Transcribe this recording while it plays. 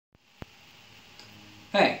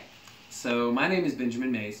So my name is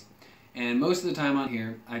Benjamin Mays, and most of the time on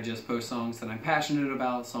here I just post songs that I'm passionate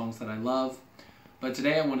about, songs that I love. But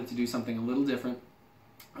today I wanted to do something a little different.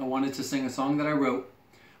 I wanted to sing a song that I wrote,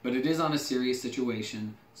 but it is on a serious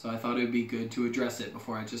situation, so I thought it would be good to address it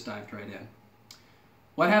before I just dived right in.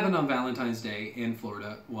 What happened on Valentine's Day in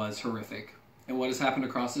Florida was horrific, and what has happened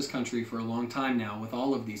across this country for a long time now with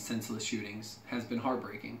all of these senseless shootings has been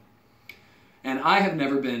heartbreaking. And I have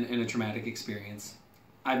never been in a traumatic experience.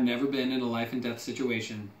 I've never been in a life and death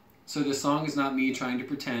situation, so this song is not me trying to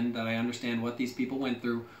pretend that I understand what these people went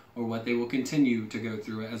through or what they will continue to go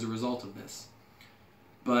through as a result of this.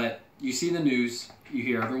 But you see the news, you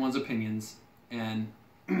hear everyone's opinions, and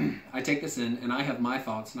I take this in and I have my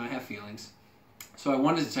thoughts and I have feelings. So I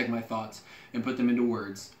wanted to take my thoughts and put them into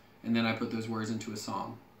words, and then I put those words into a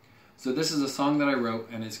song. So this is a song that I wrote,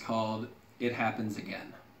 and it's called It Happens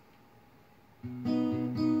Again.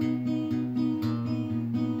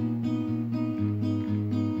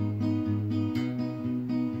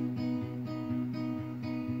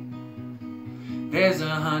 There's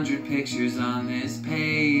 100 pictures on this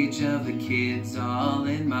page of the kids all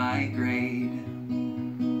in my grade.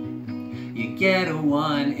 You get a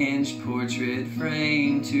 1-inch portrait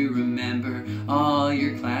frame to remember all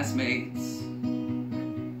your classmates.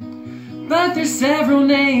 But there's several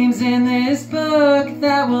names in this book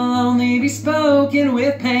that will only be spoken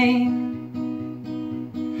with pain.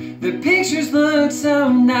 The pictures look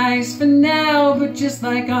so nice for now, but just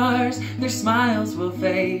like ours, their smiles will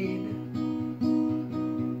fade.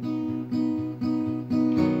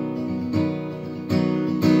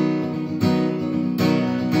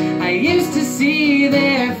 I used to see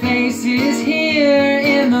their faces here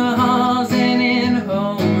in the halls and in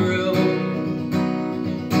homeroom,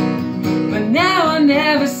 but now I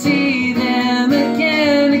never see them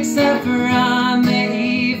again except for on the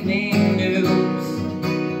evening news.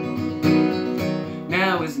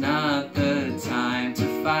 Now is not the time to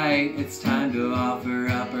fight, it's time to offer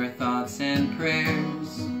up our thoughts and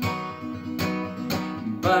prayers.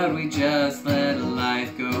 But we just let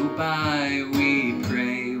life go by, we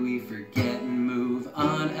pray, we forget and move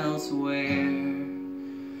on elsewhere,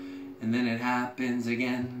 and then it happens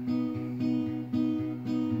again.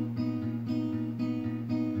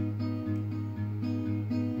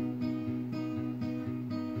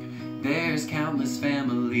 There's countless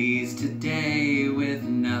families today with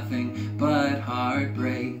nothing but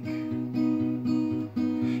heartbreak.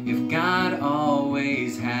 If God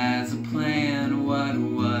always has a plan, what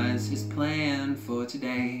was His plan for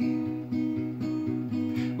today?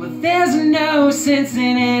 Well, there's no sense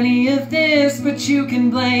in any of this, but you can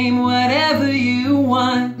blame whatever you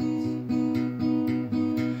want.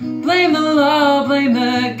 Blame the law, blame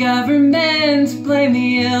the government, blame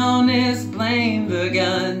the illness, blame the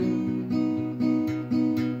gun.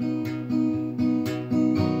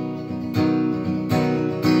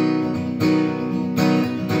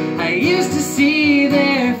 I used to see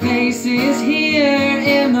their faces here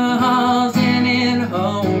in the halls and in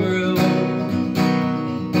homeroom,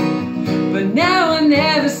 but now I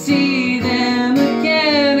never see them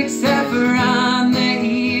again except for on the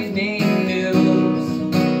evening news.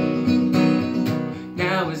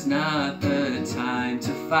 Now is not the time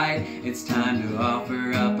to fight, it's time to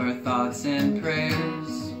offer up our thoughts and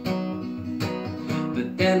prayers.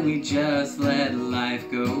 But then we just let life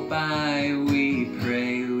go by, we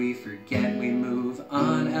pray, we forget, we move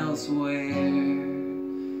on elsewhere,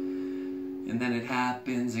 and then it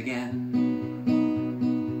happens again.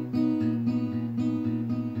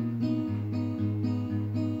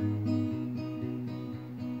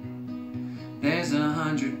 There's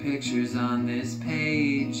 100 pictures on this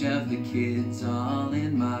page of the kids all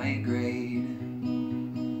in my grade.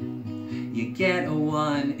 You get a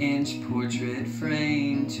 1-inch portrait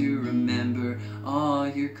frame to remember all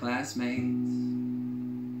your classmates.